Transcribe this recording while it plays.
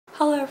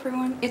Hello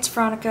everyone, it's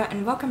Veronica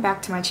and welcome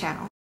back to my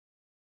channel.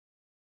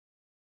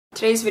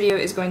 Today's video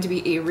is going to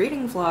be a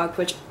reading vlog,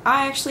 which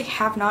I actually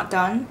have not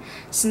done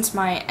since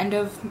my end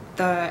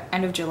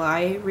of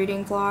July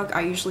reading vlog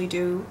I usually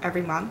do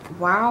every month.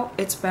 Wow,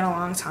 it's been a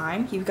long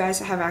time. You guys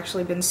have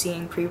actually been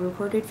seeing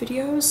pre-recorded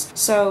videos.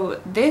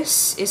 So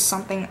this is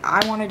something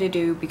I wanted to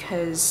do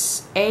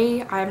because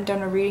A, I haven't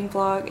done a reading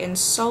vlog in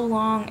so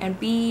long, and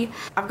B,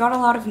 I've got a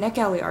lot of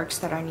NetGalley arcs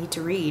that I need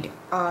to read.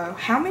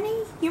 How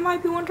many, you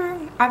might be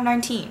wondering? I have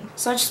 19.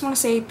 So I just want to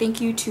say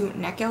thank you to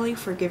NetGalley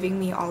for giving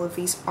me all of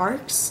these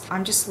arcs.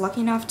 I'm just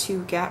lucky enough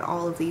to get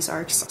all of these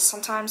arcs.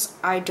 Sometimes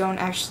I don't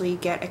actually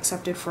get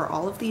accepted for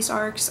all of these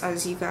arcs,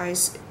 as you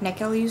guys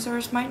NetGalley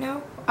users might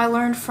know. I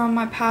learned from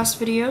my past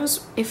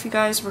videos. If you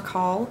guys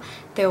recall,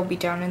 they will be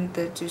down in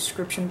the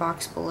description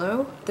box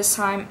below. This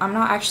time, I'm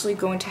not actually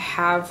going to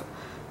have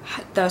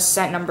the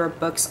set number of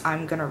books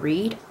I'm gonna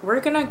read.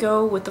 We're gonna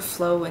go with the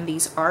flow in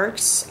these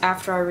arcs.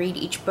 After I read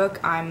each book,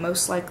 I'm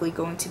most likely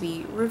going to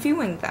be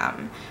reviewing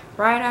them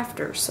right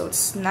after, so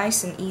it's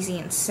nice and easy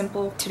and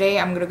simple. Today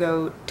I'm gonna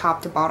go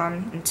top to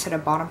bottom instead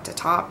of bottom to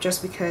top,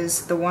 just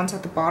because the ones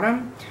at the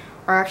bottom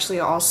are actually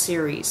all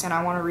series, and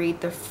I want to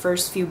read the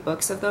first few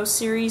books of those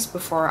series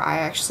before I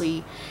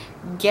actually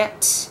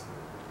get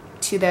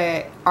to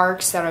the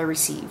arcs that I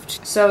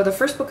received. So the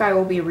first book I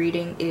will be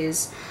reading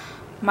is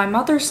My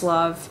Mother's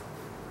Love.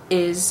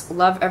 Is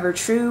Love Ever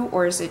True,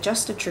 or Is It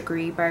Just a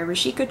Trickery by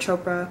Rishika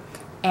Chopra,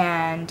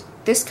 and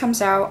this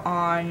comes out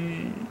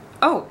on...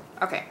 oh,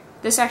 okay.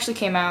 This actually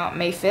came out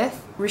May 5th.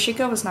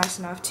 Rishika was nice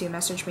enough to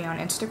message me on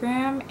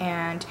Instagram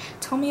and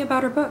tell me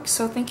about her book,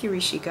 so thank you,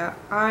 Rishika.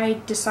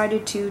 I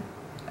decided to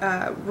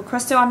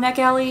request it on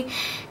NetGalley,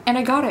 and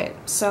I got it,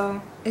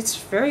 so it's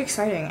very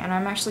exciting, and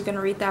I'm actually going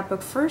to read that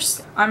book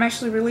first. I'm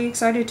actually really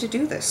excited to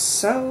do this,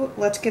 so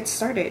let's get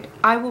started.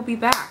 I will be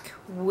back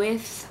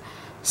with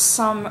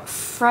some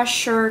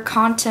fresher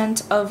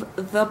content of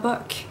the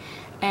book,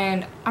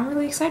 and I'm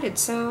really excited,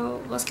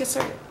 so let's get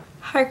started.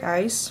 Hi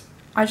guys.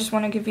 I just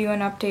want to give you an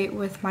update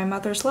with My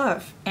Mother's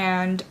Love,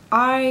 and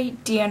I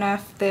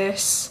DNF'd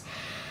this.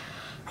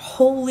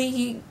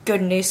 Holy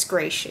goodness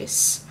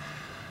gracious.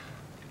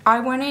 I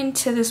went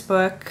into this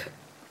book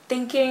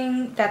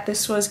thinking that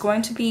this was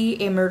going to be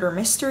a murder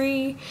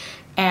mystery,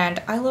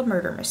 and I love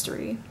murder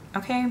mystery,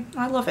 okay?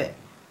 I love it.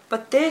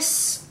 But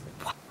this,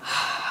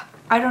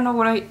 I don't know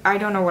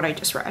what I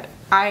just read.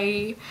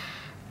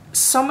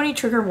 So many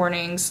trigger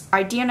warnings.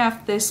 I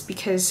DNF'd this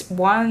because,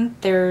 one,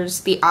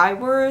 there's the I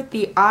word,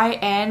 the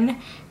IN,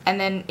 and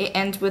then it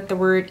ends with the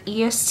word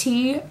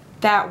EST.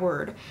 That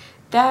word.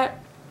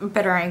 That,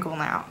 better angle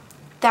now.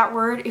 That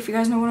word, if you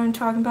guys know what I'm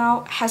talking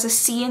about, has a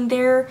C in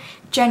there.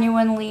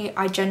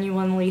 I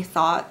genuinely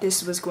thought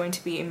this was going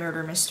to be a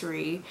murder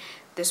mystery.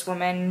 This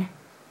woman,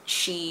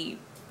 she...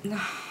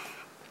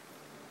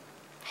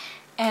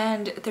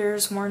 and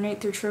there's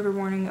trigger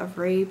warning of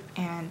rape,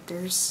 and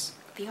there's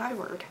the I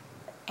word.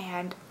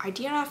 And I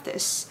DNF'd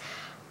this.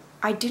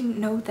 I didn't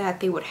know that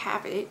they would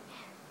have it,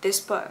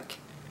 this book.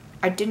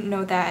 I didn't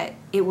know that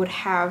it would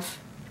have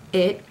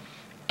it,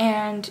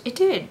 and it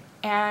did.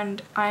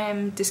 And I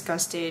am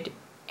disgusted,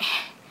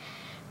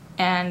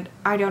 and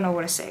I don't know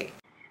what to say.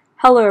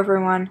 Hello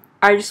everyone.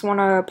 I just want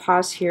to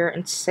pause here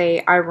and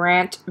say I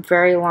rant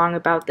very long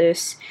about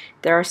this.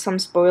 There are some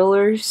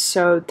spoilers,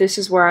 so this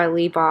is where I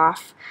leave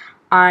off.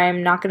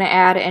 I'm not going to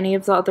add any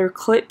of the other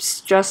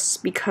clips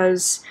just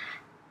because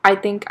I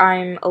think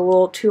I'm a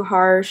little too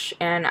harsh,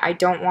 and I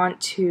don't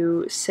want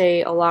to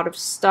say a lot of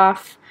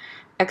stuff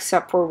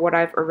except for what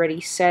I've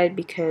already said,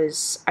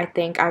 because I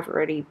think I've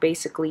already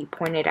basically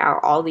pointed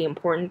out all the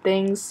important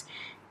things,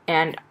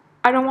 and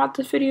I don't want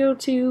this video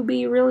to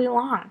be really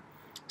long.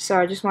 So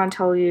I just want to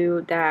tell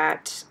you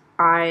that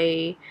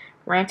I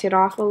ranted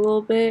off a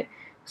little bit,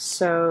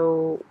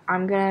 so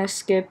I'm gonna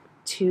skip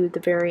to the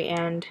very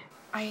end.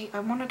 I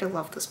wanted to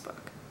love this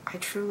book. I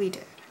truly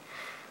did.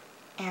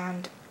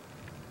 And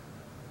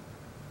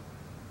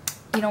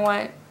you know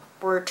what?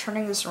 We're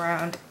turning this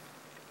around.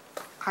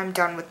 I'm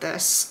done with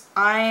this.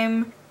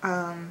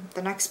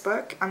 The next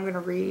book I'm gonna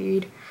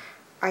read,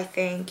 I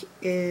think,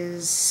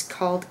 is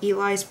called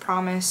Eli's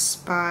Promise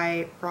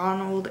by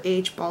Ronald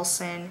H.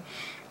 Balson,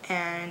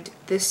 and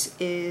this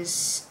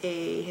is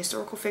a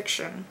historical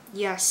fiction.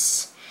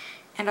 Yes,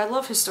 and I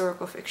love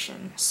historical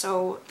fiction,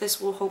 so this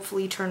will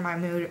hopefully turn my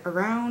mood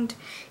around,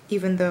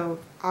 even though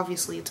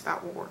obviously it's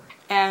about war.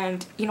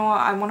 And you know what,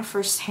 I want to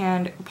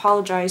firsthand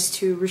apologize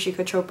to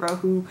Rishika Chopra,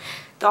 who,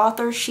 the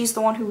author, she's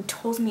the one who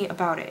told me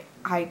about it.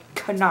 I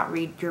could not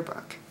read your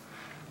book.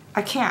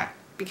 I can't,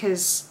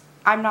 because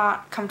I'm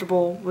not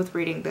comfortable with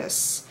reading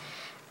this,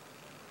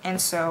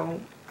 and so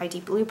I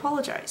deeply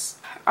apologize.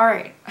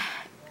 Alright,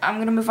 I'm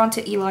gonna move on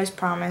to Eli's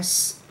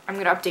Promise. I'm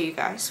gonna update you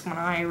guys when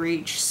I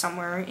reach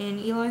somewhere in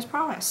Eli's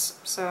Promise,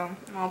 so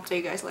I'll update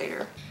you guys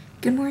later.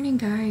 Good morning,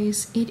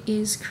 guys. It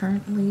is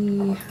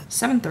currently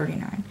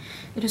 7:39.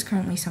 It is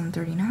currently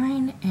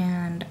 7:39,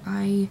 and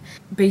I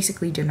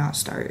basically did not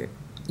start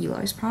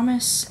Eli's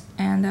Promise,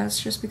 and that's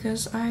just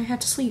because I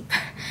had to sleep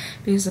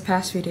because the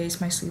past few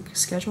days my sleep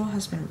schedule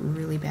has been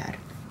really bad.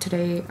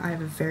 Today I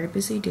have a very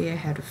busy day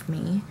ahead of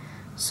me,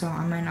 so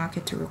I might not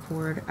get to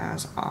record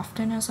as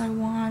often as I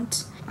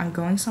want. I'm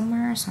going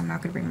somewhere, so I'm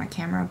not gonna bring my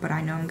camera, but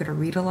I know I'm gonna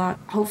read a lot.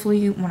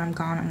 Hopefully when I'm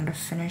gone, I'm gonna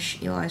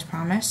finish Eli's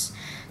Promise,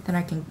 then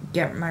I can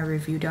get my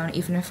review done,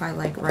 even if I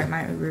like write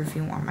my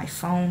review on my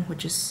phone,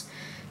 which is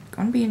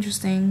gonna be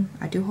interesting.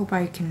 I do hope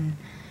I can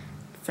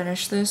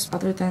finish this.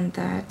 Other than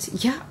that,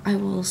 yeah, I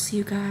will see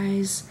you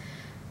guys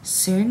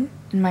soon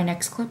in my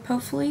next clip,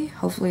 hopefully.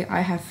 Hopefully I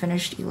have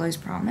finished Eli's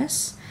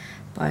Promise,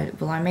 but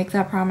will I make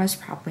that promise?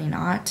 Probably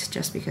not,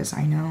 just because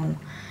I know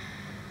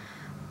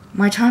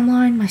my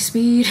timeline, my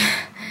speed.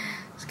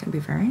 It's gonna be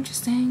very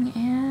interesting,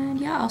 and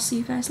yeah, I'll see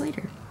you guys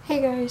later.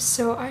 Hey guys,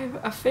 so I've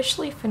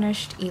officially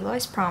finished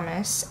Eli's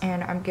Promise,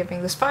 and I'm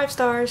giving this 5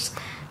 stars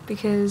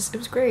because it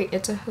was great.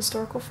 It's a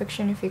historical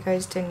fiction, if you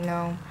guys didn't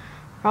know.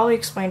 Probably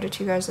explained it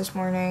to you guys this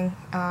morning.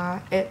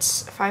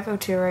 It's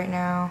 5:02 right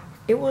now.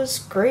 It was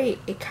great.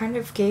 It kind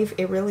of gave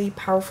a really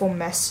powerful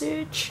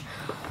message,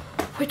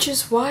 which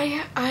is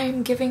why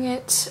I'm giving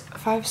it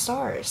 5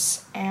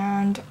 stars.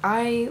 And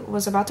I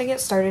was about to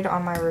get started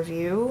on my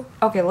review.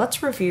 Okay,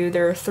 let's review.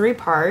 There are 3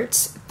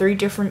 parts, 3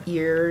 different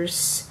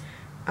years,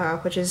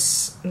 which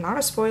is not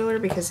a spoiler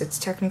because it's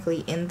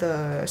technically in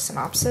the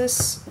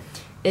synopsis.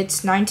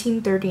 It's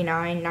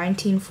 1939,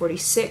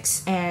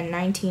 1946, and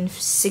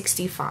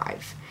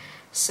 1965.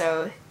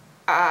 So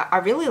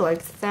I really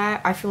liked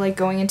that. I feel like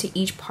going into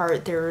each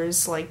part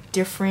there's like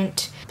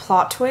different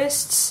plot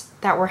twists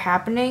that were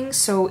happening,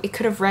 so it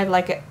could have read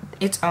like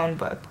its own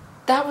book.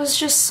 That was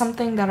just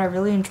something that I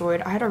really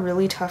enjoyed. I had a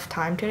really tough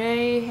time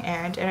today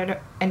and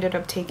ended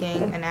up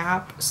taking a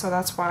nap, so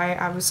that's why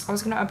I was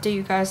gonna update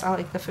you guys at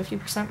like the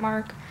 50%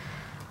 mark.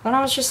 Then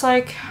I was just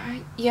like,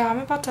 yeah, I'm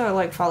about to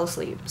like fall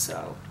asleep,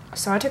 so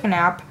I took a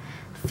nap,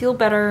 feel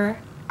better,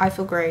 I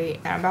feel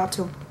great, and I'm about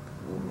to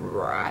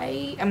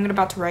write,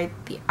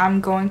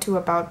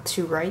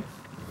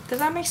 does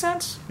that make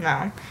sense?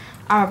 No.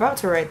 I'm about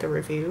to write the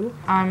review.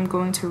 I'm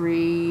going to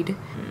read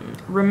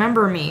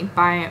Remember Me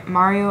by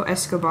Mario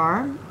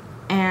Escobar,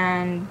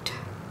 and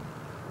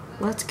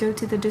let's go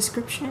to the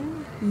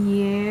description.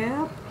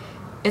 Yep.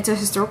 It's a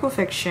historical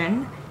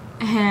fiction,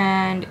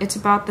 and it's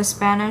about the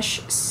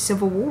Spanish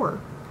Civil War.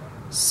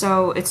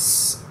 So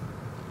it's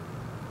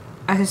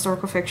a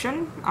historical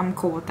fiction. I'm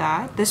cool with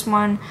that. This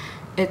one,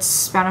 it's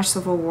Spanish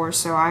Civil War,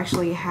 so I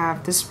actually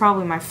have, this is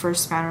probably my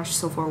first Spanish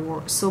Civil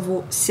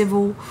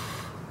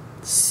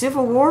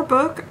War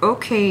book.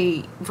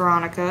 Okay,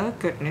 Veronica,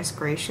 goodness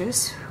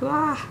gracious.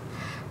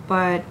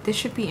 But this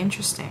should be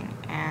interesting,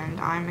 and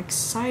I'm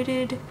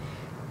excited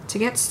to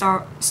get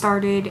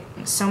started.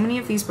 So many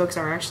of these books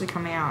are actually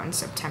coming out in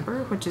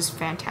September, which is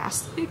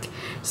fantastic.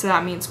 So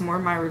that means more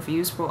of my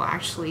reviews will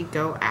actually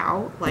go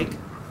out. Like,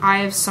 I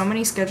have so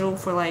many scheduled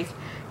for like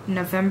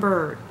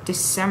November,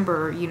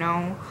 December, you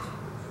know,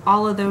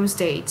 all of those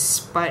dates,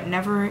 but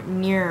never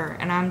near.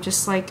 And I'm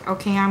just like,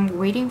 okay, I'm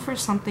waiting for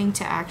something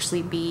to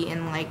actually be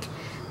in like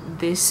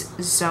this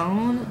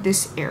zone,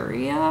 this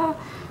area.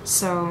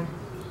 So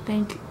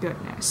thank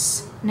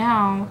goodness.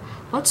 Now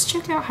let's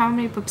check out how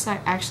many books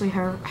I actually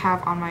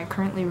have on my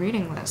currently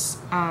reading list.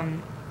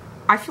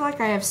 I feel like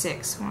I have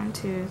 6. 1,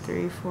 2,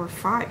 3, 4,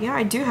 5. Yeah,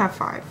 I do have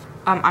 5.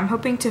 I'm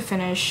hoping to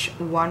finish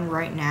one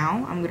right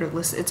now. I'm gonna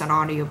listen. It's an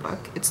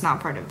audiobook. It's not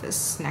part of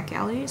this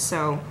NetGalley,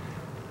 so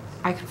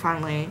I can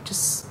finally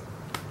just,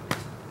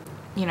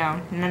 you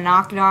know,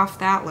 knock it off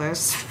that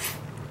list.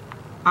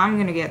 I'm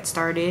gonna get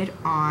started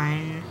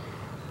on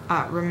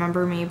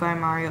Remember Me by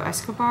Mario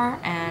Escobar,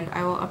 and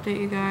I will update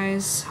you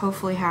guys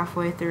hopefully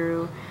halfway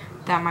through.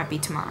 That might be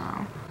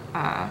tomorrow.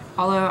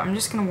 Although I'm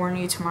just gonna warn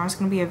you, tomorrow's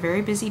gonna be a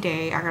very busy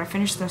day. I gotta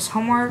finish this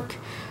homework,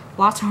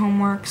 lots of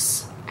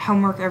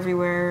homework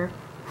everywhere,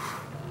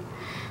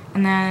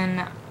 and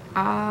then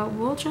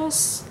we'll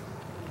just,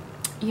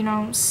 you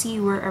know, see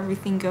where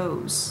everything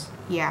goes.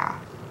 Yeah,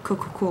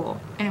 cool.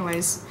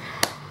 Anyways,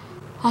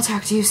 I'll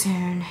talk to you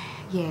soon.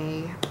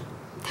 Yay.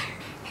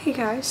 Hey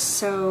guys,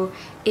 so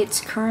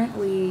it's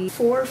currently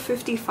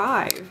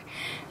 4:55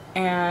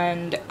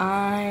 and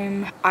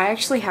I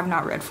actually have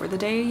not read for the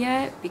day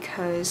yet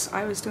because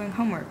I was doing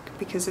homework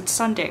because it's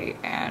Sunday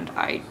and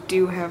I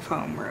do have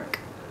homework.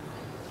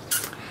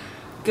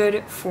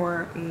 Good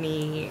for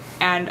me.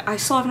 And I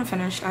still haven't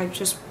finished. I have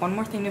just one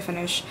more thing to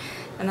finish,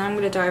 and then I'm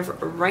gonna dive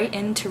right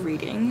into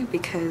reading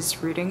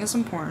because reading is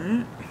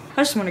important.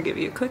 I just want to give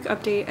you a quick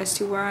update as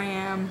to where I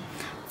am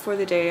for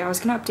the day. I was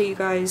gonna update you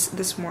guys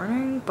this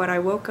morning, but I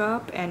woke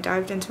up and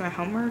dived into my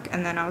homework,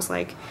 and then I was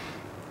like,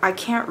 I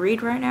can't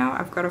read right now.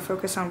 I've got to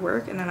focus on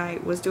work. And then I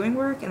was doing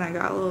work and I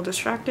got a little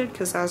distracted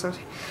because I was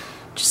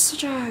just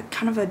such a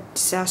kind of a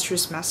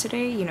disastrous mess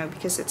today, you know,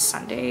 because it's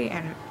Sunday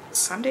and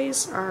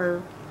Sundays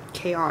are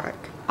chaotic.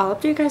 I'll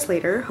update you guys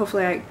later.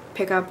 Hopefully I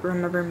pick up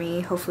Remember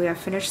Me. Hopefully I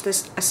finish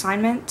this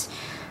assignment.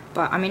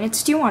 But I mean,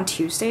 it's due on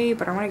Tuesday,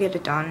 but I want to get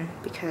it done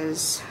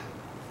because,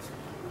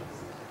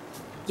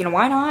 you know,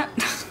 why not?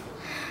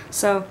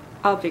 So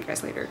I'll update you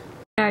guys later.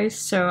 Guys,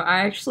 so I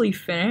actually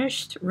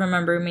finished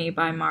Remember Me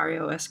by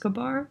Mario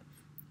Escobar.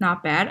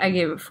 Not bad. I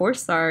gave it 4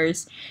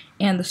 stars,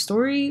 and the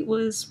story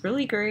was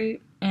really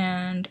great,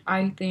 and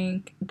I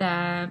think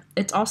that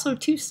it's also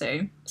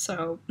Tuesday,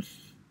 so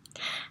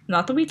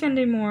not the weekend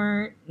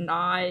anymore,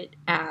 not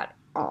at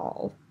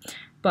all.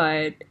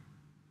 But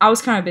I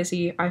was kind of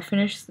busy. I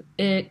finished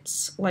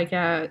it like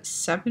at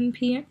 7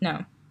 p.m.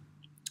 No,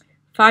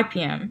 5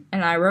 p.m.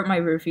 and I wrote my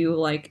review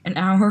like an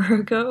hour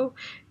ago.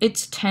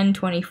 It's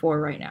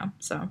 10:24 right now,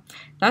 so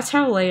that's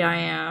how late I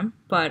am,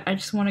 but I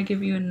just want to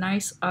give you a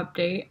nice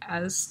update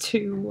as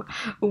to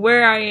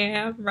where I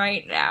am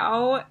right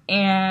now,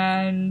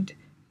 and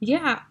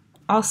yeah,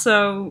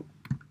 also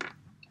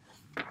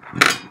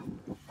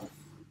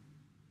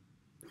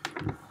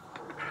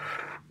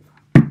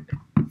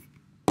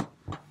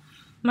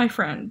my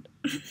friend.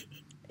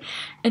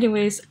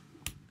 Anyways,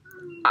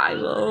 I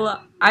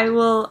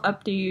will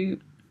update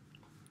you.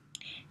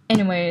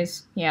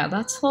 Anyways, yeah,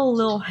 that's a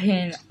little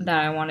hint that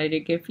I wanted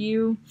to give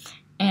you,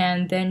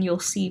 and then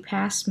you'll see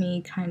past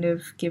me kind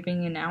of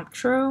giving an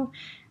outro.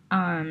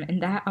 In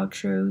that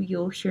outro,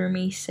 you'll hear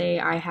me say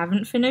I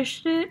haven't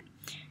finished it.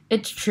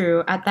 It's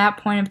true, at that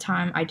point of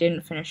time, I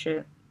didn't finish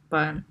it,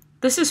 but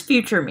this is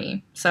future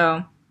me,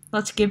 so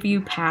let's give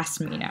you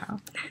past me now.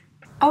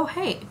 Oh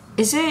hey,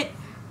 is it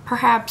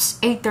perhaps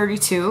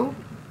 8:32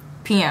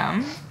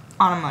 p.m.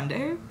 on a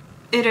Monday?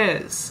 It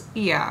is.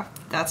 Yeah,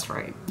 that's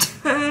right.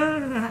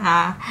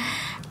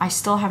 I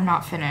still have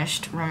not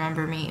finished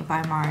Remember Me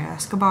by Mario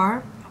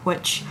Escobar,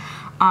 which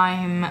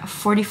I'm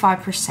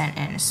 45%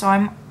 in. So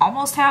I'm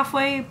almost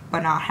halfway,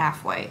 but not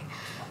halfway.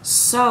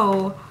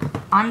 So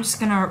I'm just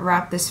gonna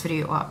wrap this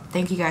video up.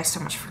 Thank you guys so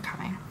much for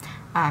coming.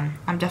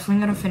 I'm definitely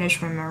gonna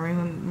finish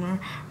Remember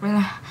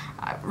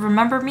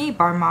Me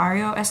by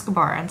Mario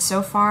Escobar, and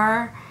so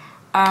far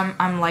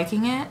I'm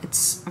liking it.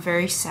 It's a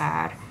very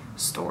sad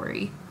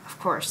story. Of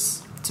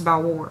course, it's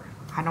about war.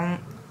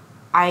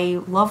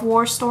 I love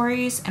war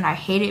stories, and I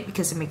hate it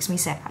because it makes me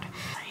sad.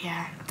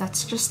 Yeah,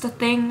 that's just a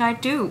thing I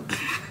do.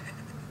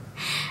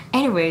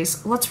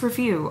 Anyways, let's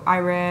review. I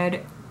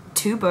read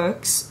 2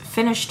 books,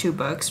 finished 2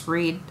 books,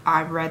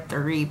 I read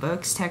 3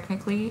 books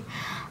technically.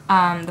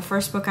 The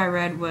first book I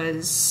read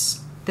was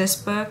this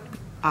book,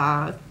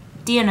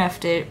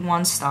 DNF'd it,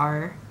 1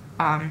 star.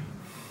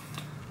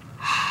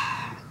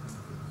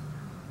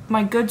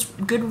 My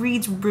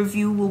Goodreads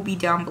review will be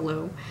down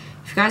below.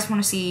 If you guys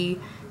want to see,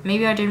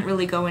 maybe I didn't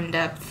really go in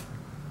depth,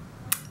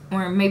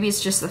 or maybe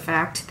it's just the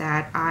fact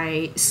that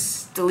I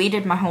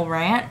deleted my whole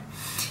rant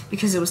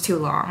because it was too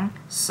long.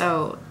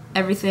 So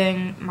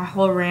everything, my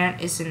whole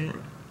rant is in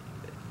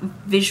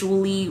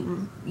visually,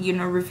 you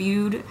know,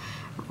 reviewed.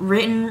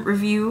 Written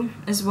review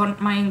is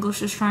what my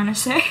English is trying to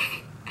say.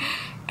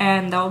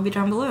 And that will be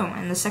down below.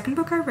 And the second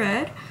book I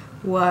read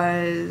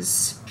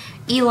was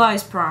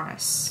Eli's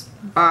Promise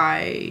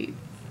by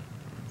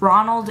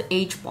Ronald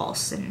H.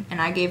 Walson,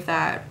 and I gave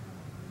that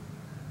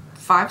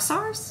 5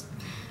 stars?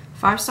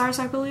 5 stars,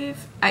 I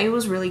believe. It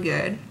was really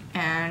good,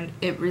 and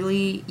it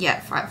really, yeah,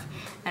 5.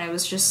 And it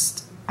was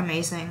just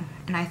amazing,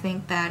 and I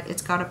think that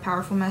it's got a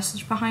powerful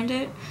message behind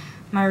it.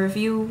 My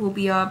review will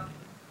be up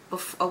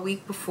a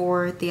week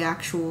before the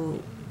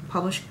actual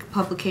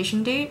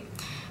publication date.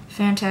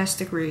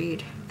 Fantastic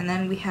read. And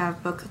then we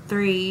have book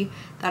 3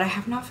 that I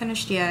have not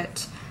finished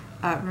yet,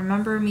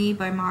 Remember Me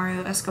by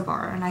Mario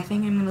Escobar, and I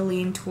think I'm going to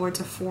lean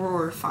towards a 4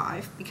 or a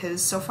 5 because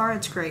so far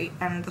it's great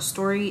and the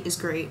story is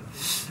great.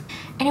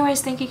 Anyways,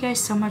 thank you guys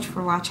so much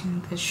for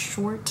watching this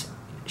short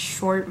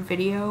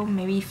video,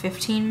 maybe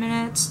 15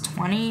 minutes,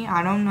 20,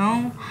 I don't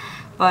know,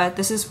 but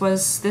this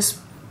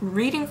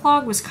reading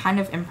vlog was kind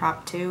of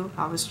impromptu.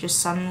 I was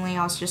just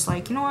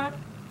like, you know what,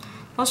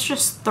 let's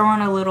just throw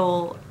in a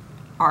little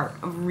arc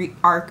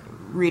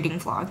reading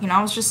vlog, you know.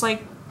 I was just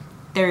like,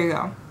 there you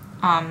go.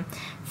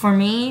 For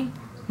me,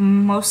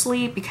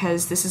 mostly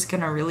because this is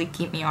gonna really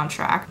keep me on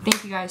track.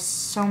 Thank you guys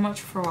so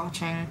much for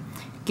watching.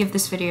 Give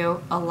this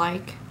video a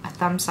like, a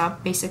thumbs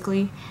up,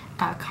 basically.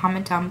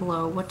 Comment down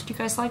below, what did you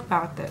guys like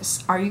about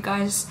this? Are you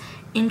guys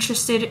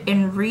interested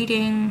in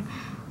reading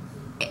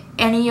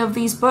any of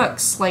these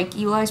books, like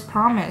Eli's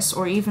Promise,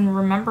 or even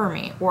Remember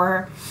Me?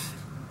 Or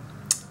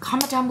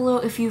comment down below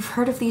if you've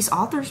heard of these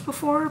authors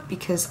before,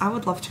 because I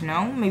would love to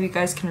know. Maybe you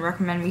guys can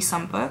recommend me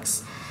some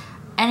books.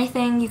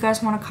 Anything you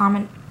guys want to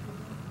comment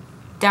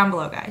down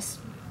below, guys.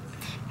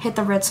 Hit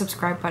the red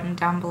subscribe button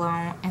down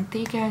below, and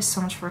thank you guys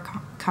so much for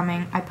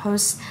coming. I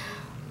post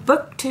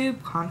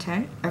booktube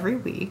content every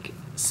week,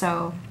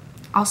 so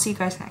I'll see you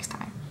guys next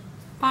time.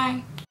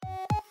 Bye.